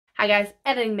Hi guys,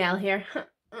 editing Mel here.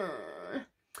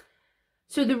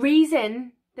 So the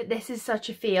reason that this is such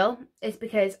a fail is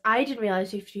because I didn't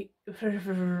realise that you have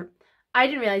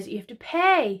to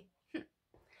pay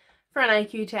for an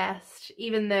IQ test,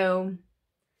 even though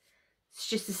it's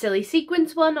just a silly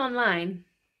sequence one online.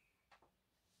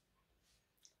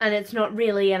 And it's not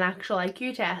really an actual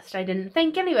IQ test, I didn't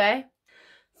think anyway.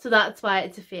 So that's why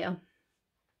it's a fail.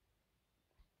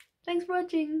 Thanks for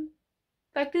watching.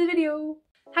 Back to the video.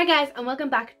 Hi guys, and welcome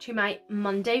back to my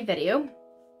Monday video.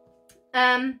 So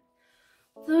I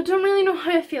don't really know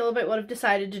how I feel about what I've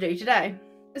decided to do today.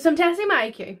 So I'm testing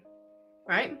my IQ,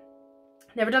 right?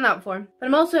 Never done that before. But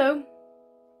I'm also going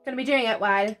to be doing it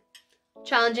while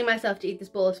challenging myself to eat this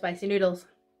bowl of spicy noodles.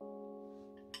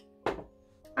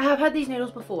 I have had these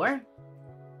noodles before,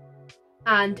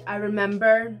 and I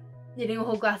remember eating a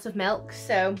whole glass of milk,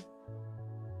 so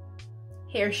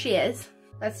here she is.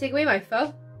 Let's take away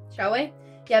mouthful, shall we?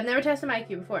 Yeah, I've never tested my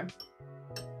IQ before.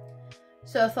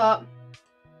 So I thought,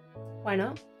 why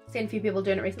not? Seen a few people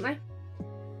doing it recently.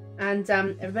 And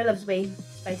everybody loves a wee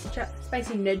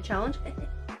spicy nood challenge.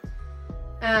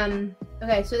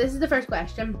 Okay, so this is the first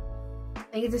question. I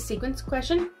think it's a sequence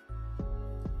question.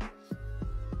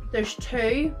 There's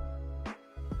two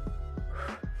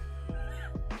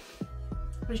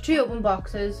open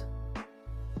boxes,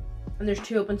 and there's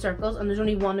two open circles, and there's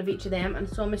only one of each of them, and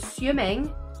so I'm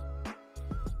assuming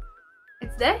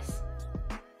it's this.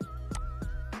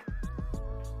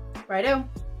 Righto.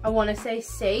 I want to say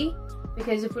C,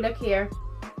 because if we look here,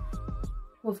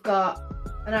 we've got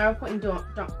an arrow pointing down,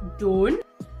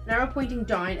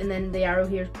 and then the arrow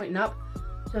here is pointing up.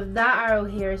 So if that arrow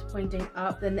here is pointing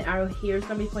up, then the arrow here is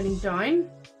going to be pointing down.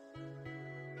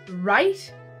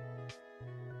 Right?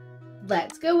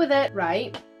 Let's go with it.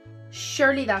 Right.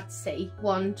 Surely that's C.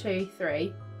 1, 2,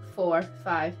 3, 4,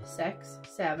 5, 6,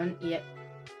 7, 8,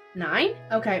 9.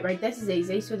 Okay, right, this is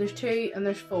easy. So there's 2 and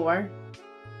there's 4.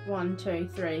 1, 2,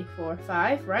 3, 4,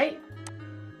 5, right?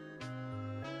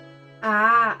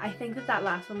 Ah, I think that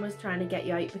last one was trying to get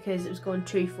you out because it was going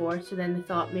 2, 4, so then they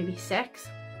thought maybe 6.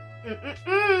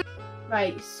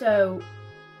 Right, so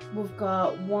we've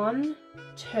got 1,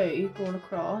 2 going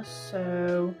across,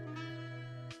 so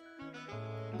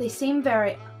they seem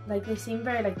very like this,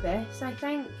 I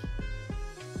think.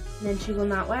 And then 2 going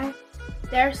that way.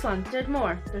 They're slanted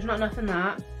more. There's not enough in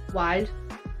that. Wild.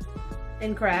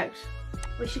 Incorrect.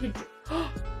 Wish you could.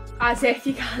 As if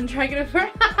you can drag it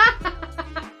over.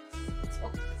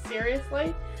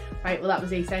 Seriously? Right, well that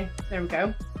was easy. There we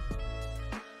go.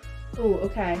 Oh,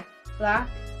 okay. Black,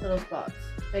 little spots.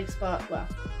 Big spot, well,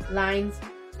 lines,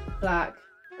 black,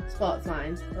 spots,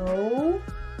 lines. Oh,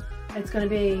 it's gonna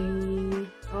be,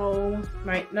 oh,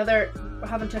 right, another, I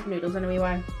haven't took noodles in a wee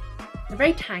while. They're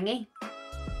very tangy.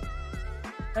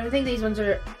 I don't think these ones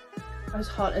are as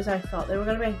hot as I thought they were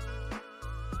gonna be.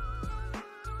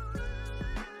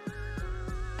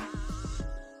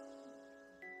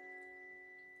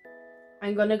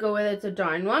 I'm gonna go with it's a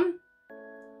down one.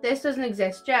 This doesn't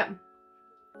exist yet.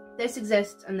 This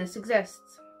exists and this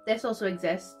exists. This also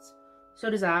exists. So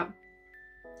does that.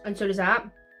 And so does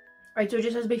that. Right, so it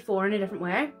just has to be 4 in a different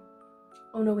way.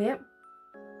 Oh no, wait.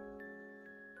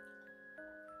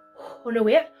 Oh no,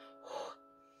 wait.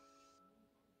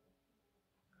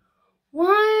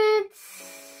 What?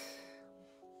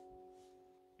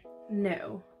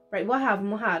 No. Right, what have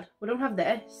we had? We don't have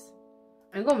this.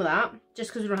 I'm going with that, just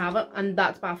because we don't have it, and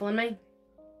that's baffling me.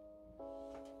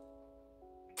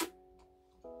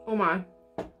 Oh my.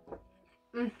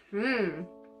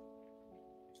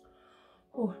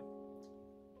 Oh.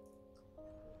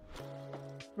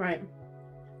 Right.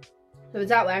 So it's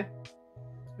that way,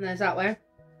 and then it's that way,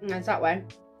 and then it's that way,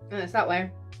 and then it's that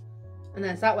way, and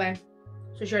then it's that way.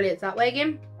 So surely it's that way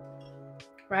again,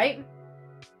 right?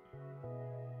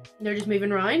 They're just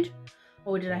moving around.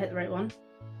 Oh, did I hit the right one?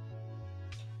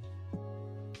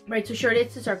 Right, so surely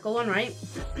it's the circle one, right?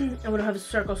 And we don't have a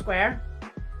circle square.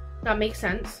 That makes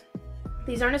sense.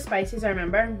 These aren't as spicy as I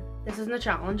remember. This isn't a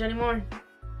challenge anymore.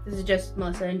 This is just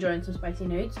Melissa enjoying some spicy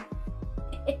nudes.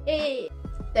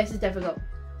 This is difficult.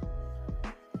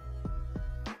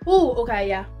 Oh, okay,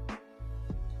 yeah.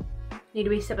 Need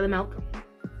a wee sip of the milk.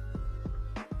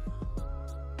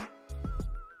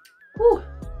 Whew.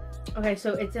 Okay,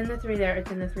 so it's in the 3 there, it's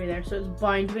in the 3 there. So it's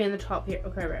bound to be in the top here.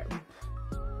 Okay, right.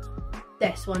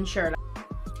 This one, surely.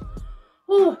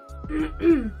 Oh.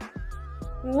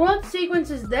 What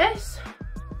sequence is this?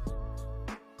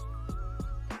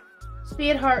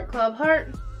 Spade, heart, club,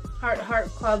 heart. Heart, heart,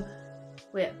 club.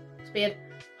 Wait. Spade,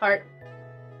 heart.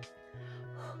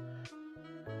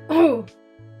 Oh.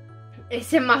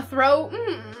 It's in my throat.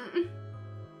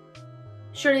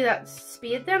 Surely that's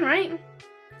spade then, right?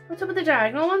 What's up with the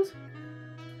diagonal ones?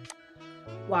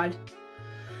 Wide.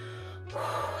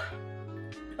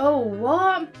 Oh,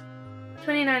 what?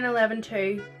 29, 11,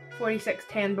 2, 46,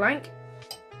 10 blank.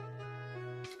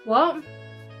 What?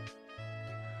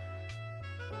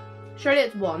 Surely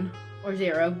it's 1 or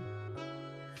 0.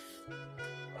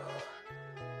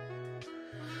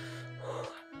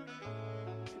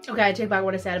 Okay, I take back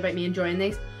what I said about me enjoying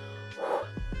these.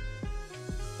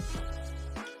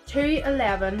 2,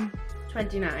 11,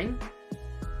 29.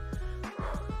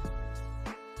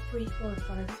 3, 4,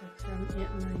 5, 6, 7, 8,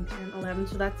 9, 10, 11.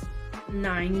 So that's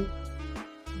 9.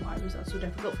 Why was that so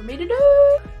difficult for me to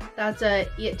do? That's a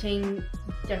 18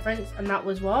 difference, and that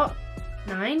was what?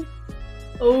 9?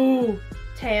 Oh,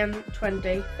 10,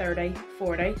 20, 30,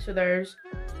 40. So there's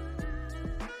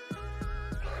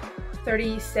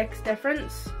 36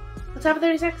 difference. Let's have a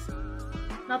 36.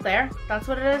 Not there. That's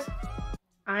what it is.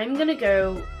 I'm gonna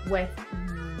go with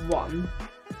 1.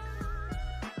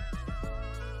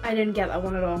 I didn't get that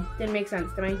one at all. Didn't make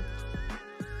sense to me.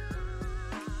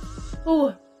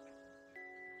 Oh.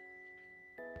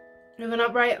 Moving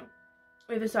up right.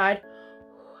 Either side.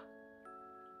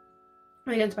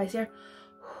 I'm getting spicier.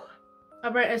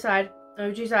 Up right side.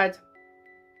 Over 2 sides.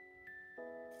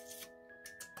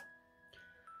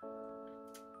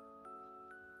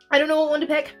 I don't know what one to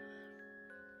pick.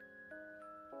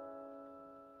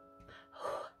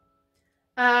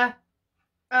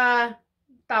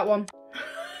 That one.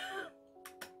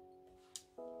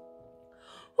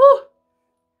 Whew.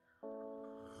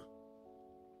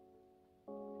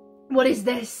 What is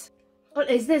this? What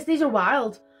is this? These are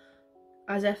wild.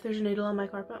 As if there's a noodle on my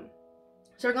carpet.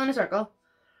 Circle and a circle.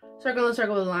 Circle and a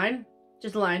circle with a line.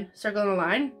 Just a line. Circle and a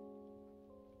line.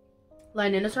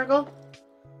 Line in a circle.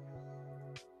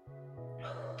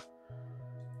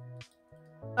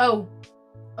 Oh.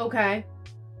 Okay.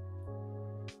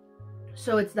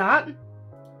 So it's that.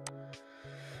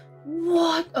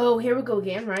 What? Oh, here we go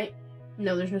again, right?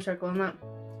 No, there's no circle on that.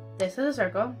 This is a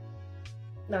circle.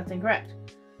 That's incorrect.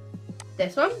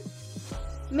 This one?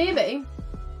 Maybe.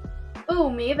 Oh,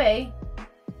 maybe.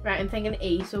 Right, I'm thinking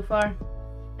E so far.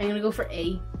 I'm gonna go for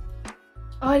E.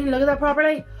 Oh, I didn't look at that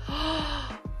properly.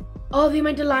 Oh, the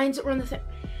amount of lines that were on the thing.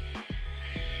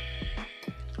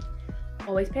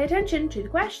 Always pay attention to the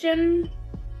question.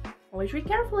 Always read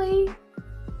carefully.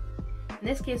 In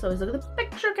this case, always look at the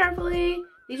picture carefully.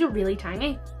 These are really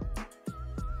tiny.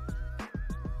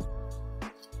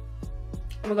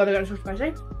 Oh my god, they're getting so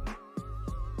spicy.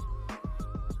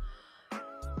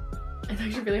 It's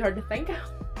actually really hard to think.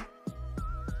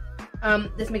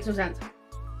 This makes no sense.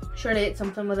 Surely it's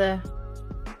something with a...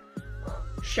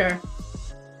 Sure.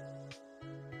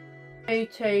 2,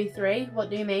 2, 3. What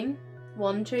do you mean?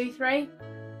 1, 2, 3.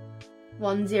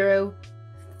 1, 0,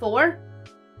 4.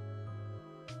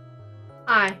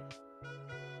 I.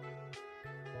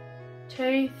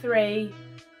 2, 3.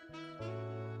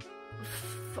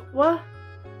 What?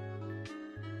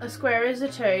 A square is a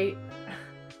 2.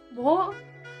 What?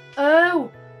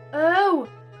 Oh! Oh!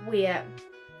 Wait.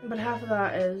 But half of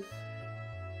that is...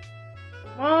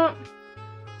 What?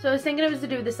 So I was thinking it was to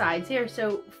do with the sides here.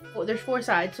 So there's 4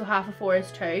 sides, so half of 4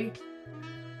 is 2.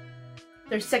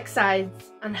 There's 6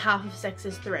 sides, and half of 6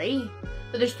 is 3.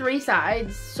 But there's 3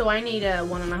 sides, so I need a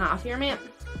 1.5 here, mate.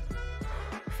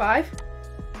 5?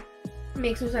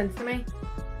 Makes no sense to me.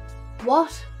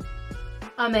 What?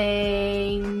 I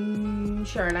mean,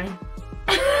 surely.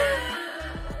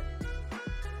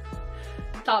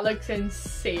 That looks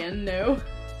insane, no?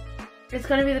 It's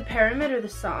gonna be the pyramid or the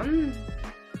sun,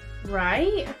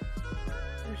 right?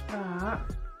 There's that.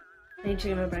 I need to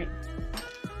get a bite.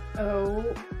 Oh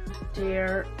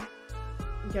dear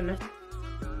goodness.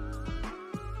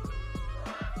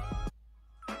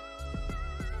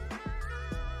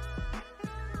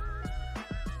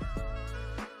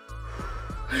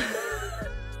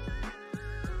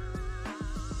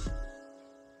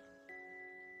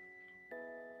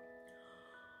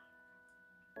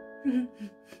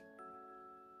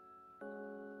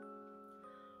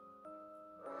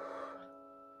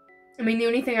 I mean, the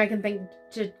only thing I can think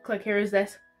to click here is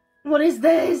this. What is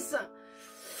this?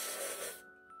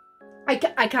 I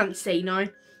can't see now.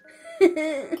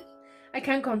 I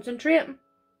can't concentrate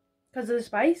because of the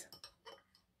spice.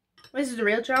 This is a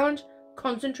real challenge.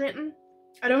 Concentrating.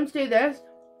 I don't do this.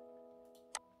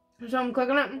 So I'm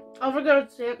clicking it. Oh, for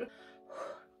God's sake.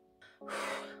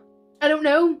 I don't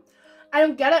know. I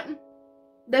don't get it.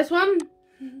 This one?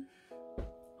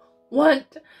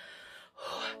 What?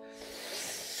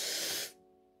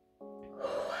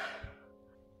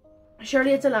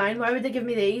 Surely it's a line. Why would they give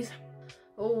me these?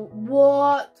 Oh,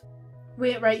 what?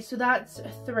 Wait, right, so that's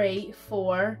 3,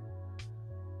 4,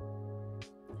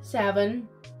 7,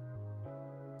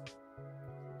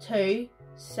 2,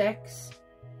 6,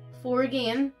 4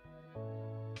 again,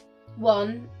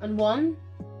 1 and 1.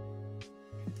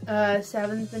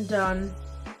 7's been done.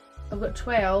 I've got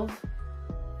 12.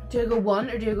 Do I go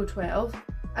 1 or do I go 12?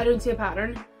 I don't see a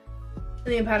pattern.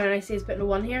 The only pattern I see is putting a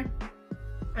 1 here.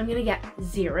 I'm gonna get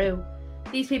 0.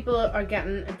 These people are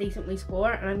getting a decent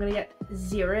score and I'm gonna get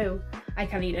 0. I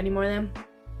can't eat any more of them.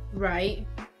 Right.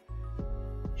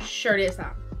 Surely it's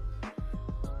that.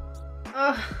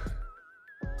 Ugh.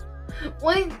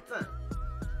 Wait.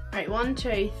 Right, 1,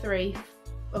 2, 3.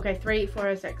 Okay, 3,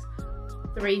 4, 6.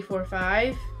 3, 4,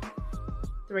 5.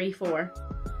 3, 4.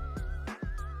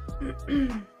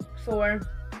 4,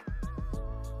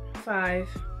 5.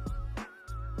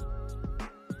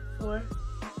 4.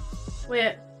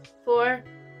 Wait. 4,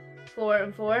 4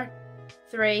 and 4.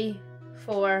 3,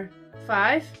 4,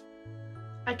 5.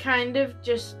 I kind of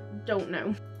just don't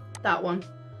know. That one.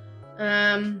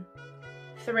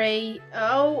 3.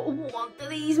 Oh, what do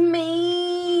these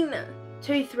mean?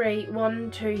 2, 3.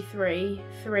 1, 2, 3.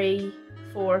 3,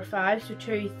 4, 5. So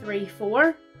 2, 3,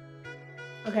 4.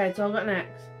 Okay, it's all got an X.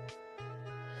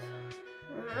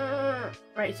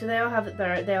 Right, so they all have it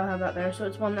there. They all have that there. So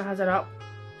it's one that has it up.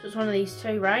 So it's one of these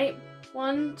two, right?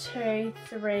 1, 2,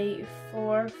 3,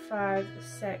 4, 5,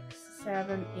 6,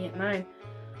 7, 8, 9.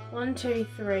 1, 2,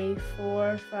 3,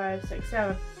 4, 5, 6,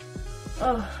 7.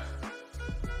 Oh.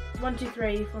 1, 2,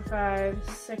 3, 4, 5,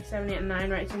 6, 7, 8, and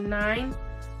 9. Right, so 9,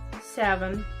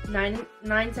 7, 9,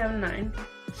 9, 7, 9.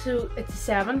 So it's a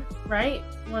 7, right?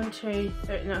 1, 2,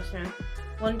 3, no, it's 9.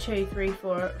 1, 2, 3,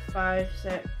 4, 5,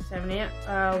 6, 7, 8.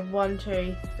 1,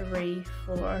 2, 3,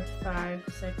 4, 5,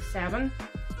 6, 7.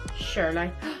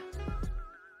 Surely.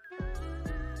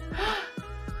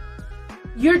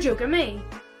 You're joking me.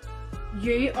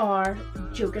 You are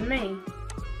joking me.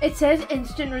 It says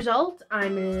instant result.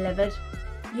 I'm livid.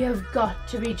 You've got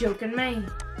to be joking me.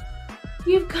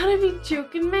 You've got to be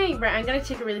joking me. Right, I'm going to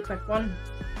take a really quick one.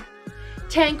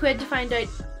 10 quid to find out.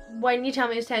 When you tell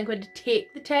me it's 10 quid to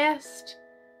take the test.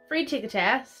 Free to take the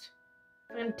test.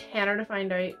 I'm going to tenner to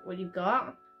find out what you've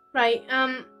got. Right,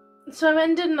 so I went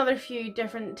and did another few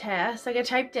different tests. Like I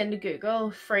typed into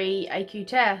Google free IQ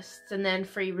tests and then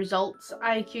free results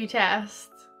IQ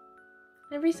tests.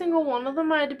 Every single one of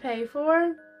them I had to pay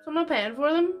for. So I'm not paying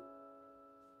for them.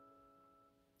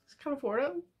 Just can't afford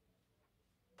it.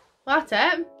 Well, that's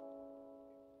it.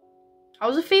 How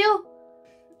was it feel?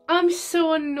 I'm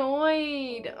so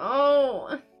annoyed.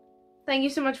 Oh. Thank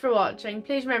you so much for watching.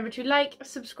 Please remember to like,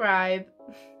 subscribe.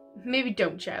 Maybe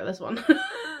don't share this one.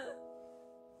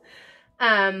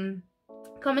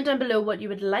 Comment down below what you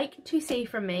would like to see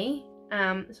from me.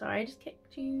 Sorry, I just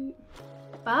kicked you.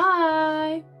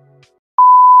 Bye.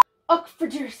 Oh, for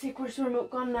dear's sake, where's the remote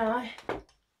gone now?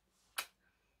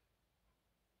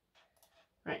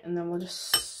 Right, and then we'll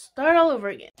just start all over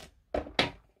again.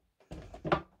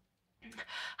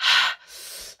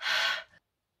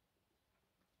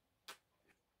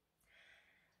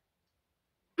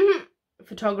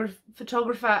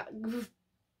 Photographer.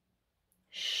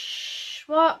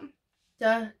 What?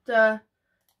 Duh.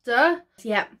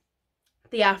 Yep.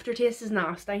 The aftertaste is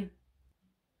nasty.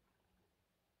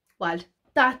 What?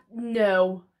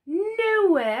 No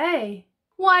way.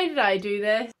 Why did I do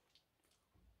this?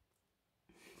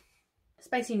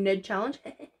 Spicy nud challenge.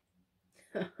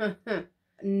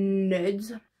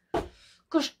 Nuds.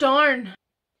 Gosh darn.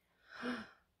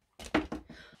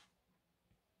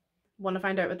 Want to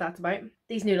find out what that's about?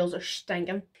 These noodles are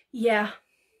stinking. Yeah.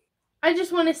 I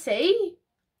just want to see.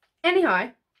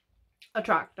 Anyhow.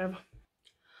 Attractive.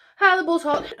 Hi, the bowl's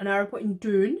hot. And I'm putting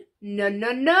down.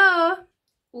 No.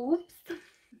 Oops.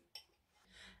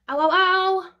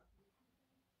 Ow.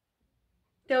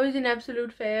 That was an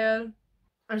absolute fail.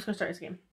 I'm just going to start this game.